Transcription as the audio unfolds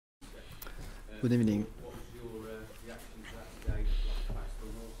Good evening. What was your reaction to that today? Like the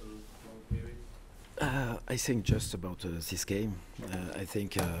North and long period? I think just about this game. I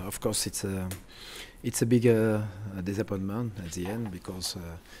think, of course, it's a big disappointment at the end because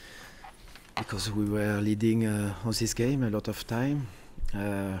we were leading on this game a lot of time.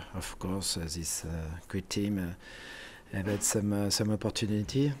 Of course, this great team have had some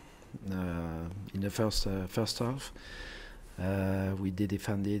opportunity in the first half. We did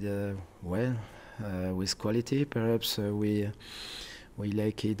defended well with quality. Perhaps we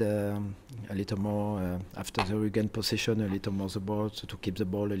like it a little more after the regain possession, a little more the ball to keep the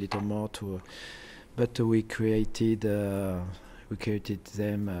ball a little more. But we created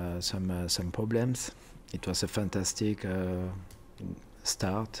them some problems. It was a fantastic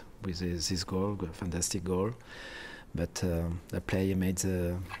start with this goal, fantastic goal. But the player made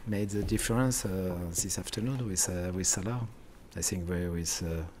the difference this afternoon with Salah. I think with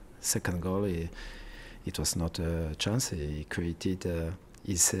second goal, it was not a chance. He created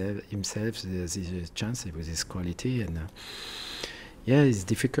himself the chance with his quality, and yeah, it's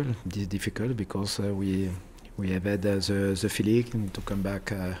difficult. It's difficult because we have had the feeling to come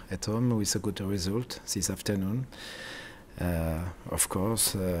back at home with a good result this afternoon. Of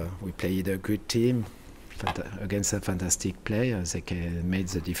course, we played a good team against a fantastic player. They can make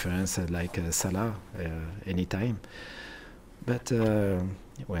the difference like Salah anytime. But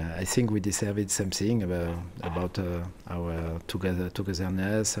well, I think we deserved something about our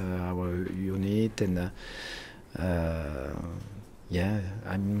togetherness, our unit, and yeah,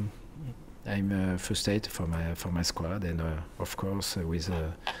 I'm frustrated for my squad, and of course with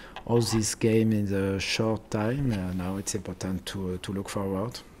all this game in the short time, now it's important to look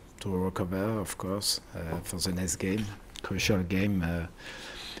forward, to recover, of course, for the next game, crucial game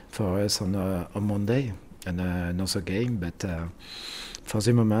for us on Monday. And another game, but for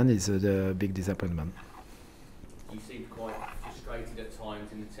the moment it's a big disappointment. You seemed quite frustrated at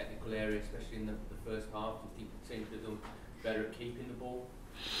times in the technical area, especially in the first half. Do you think the team could have done better at keeping the ball?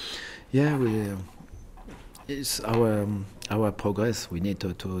 Yeah, it's our progress. We need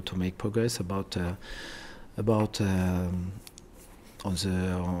to make progress about on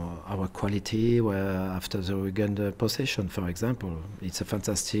our quality, where after the regained possession, for example, it's a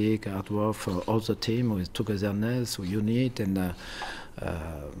fantastic hard work for all the team with togetherness, with unit, and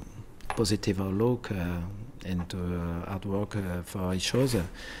positive outlook and hard work for each other.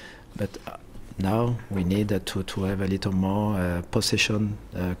 But now we need to have a little more possession,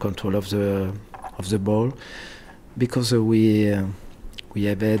 control of the ball, because we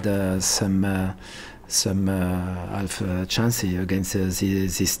have had some half chances against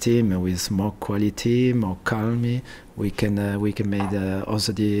this team with more quality, more calm. We can make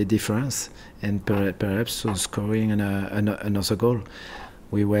also the difference, and perhaps scoring another goal.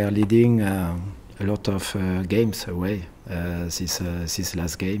 We were leading a lot of games away these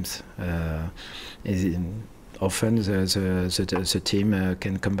last games. Often the team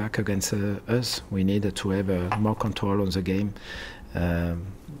can come back against us. We need to have more control on the game.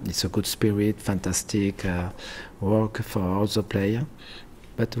 It's a good spirit, fantastic work for all the players,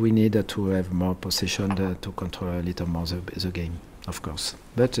 but we need to have more possession to control a little more the game, of course.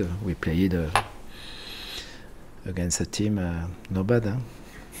 But we played against a team no bad. Huh?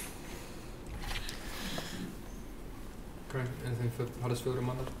 Great. Anything for Huddersfield on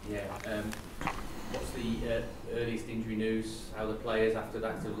Monday? Yeah. What's the earliest injury news? How the players after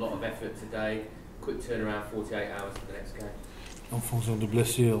that? It's a lot of effort today. Quick turnaround, 48 hours for the next game. En fonction de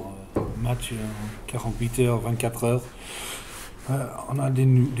blessures, match 48 heures, 24 heures. On a des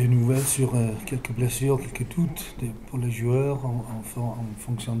nouvelles sur quelques blessures, quelques doutes pour les joueurs en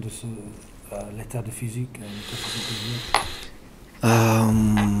fonction de l'état de physique.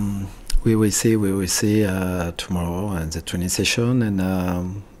 We will see tomorrow and the training session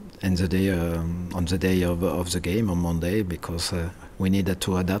and the day on the day of the game on Monday, because we need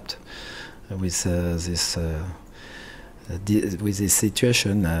to adapt with this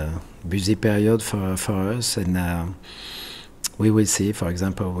situation, busy period for us, and we will see. For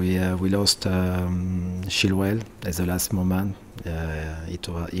example, we lost Chilwell at the last moment.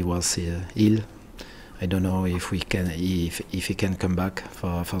 He was ill. I don't know if he can come back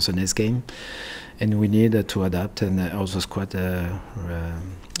for the next game, and we need to adapt and also squad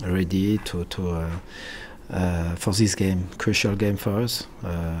ready for this game, crucial game for us,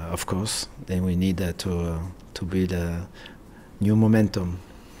 of course. Then we need to build a new momentum.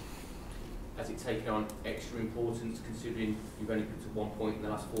 Has it taken on extra importance considering you've only put to 1 point in the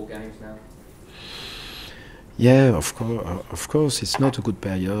last 4 games now? Yeah, of course, it's not a good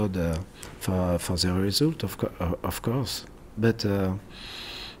period for the result, of course, but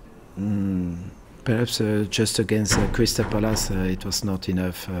Perhaps just against Crystal Palace, it was not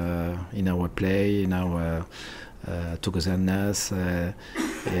enough in our play, in our togetherness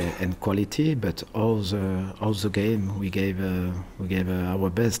and quality. But all the game we gave our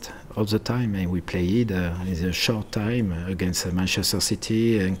best all the time, and we played in a short time against Manchester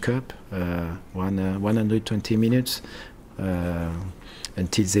City and Cup, 120 minutes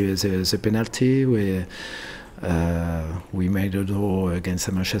until the penalty. We made a draw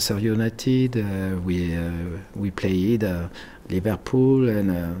against Manchester United. We played Liverpool,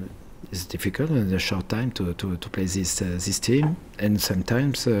 and it's difficult in a short time to play this team. And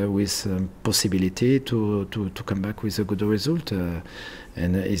sometimes with possibility to come back with a good result.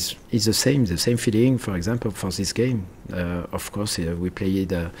 And it's the same feeling. For example, for this game, of course, we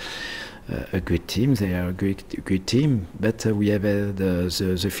played a good team. They are a good team, but we have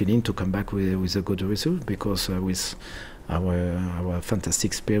the feeling to come back with a good result, because with our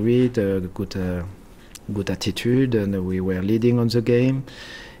fantastic spirit, good attitude, and we were leading on the game.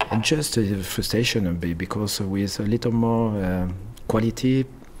 And just frustration because with a little more quality,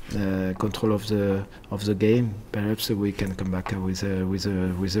 control of the game, perhaps we can come back with a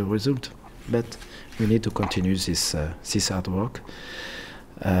result. But we need to continue this hard work.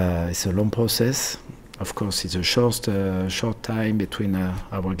 It's a long process. Of course, it's a short time between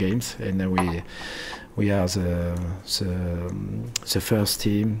our games, and we are the first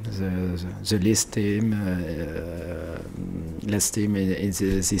team, the last team in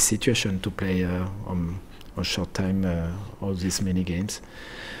this situation to play on short time all these many games.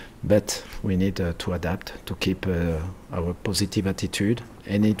 But we need to adapt, to keep our positive attitude,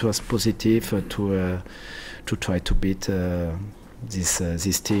 and it was positive to try to beat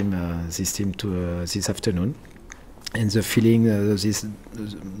this team this afternoon. And the feeling, this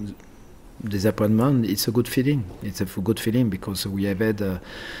disappointment, it's a good feeling. It's a good feeling because we have had the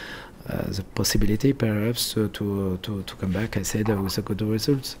possibility perhaps to come back, I said, with a good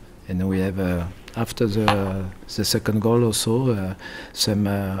results. And we have, after the second goal also, some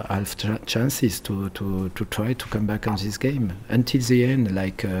half chances to try to come back on this game until the end,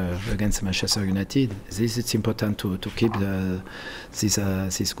 like against Manchester United. It's important to keep this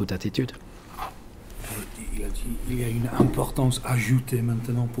good attitude. Il y a une importance ajoutée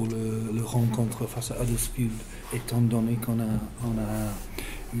maintenant pour le rencontre face à Huddersfield, étant donné qu'on a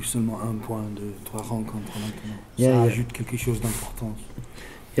eu seulement un point de 3 rencontres maintenant. Ça ajoute quelque chose d'important.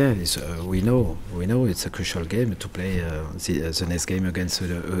 Yeah, we know it's a crucial game to play the next game against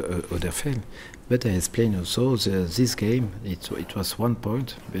Huddersfield. But I explained also this game. It was 1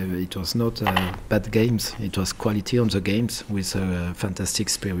 point. It was not bad games. It was quality on the games with a fantastic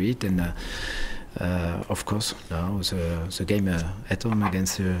spirit, and of course now the game at home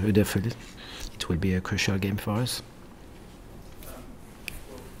against Huddersfield, it will be a crucial game for us.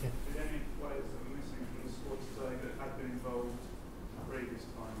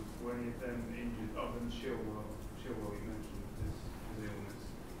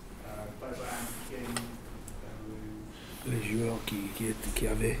 Les joueurs qui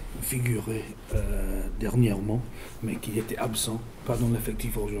avaient figuré dernièrement, mais qui étaient absents, pas dans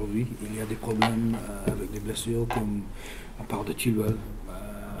l'effectif aujourd'hui. Il y a des problèmes avec des blessures, comme à part de Chilwell,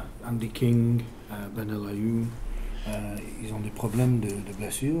 Andy King, Ben Alayou. Ils ont des problèmes de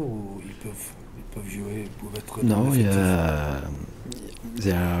blessures ou ils peuvent jouer, peuvent être dans l'effectif? No,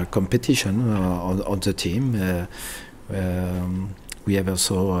 there are competition on the team. We have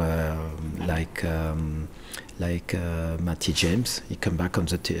also like Matty James, he come back on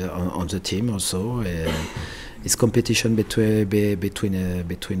the team also. It's competition between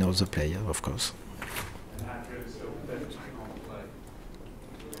all the players, of course.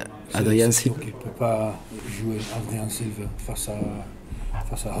 Adrien Silva. Il ne peut pas jouer Adrien Silva face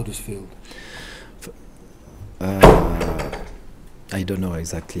à Huddersfield. I don't know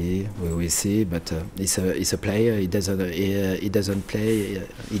exactly. We will see, but he's a player. He didn't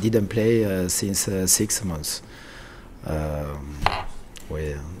play since 6 months. I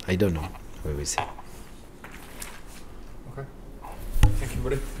don't know. We will see. Okay. Thank you,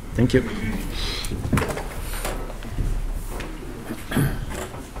 buddy. Thank you.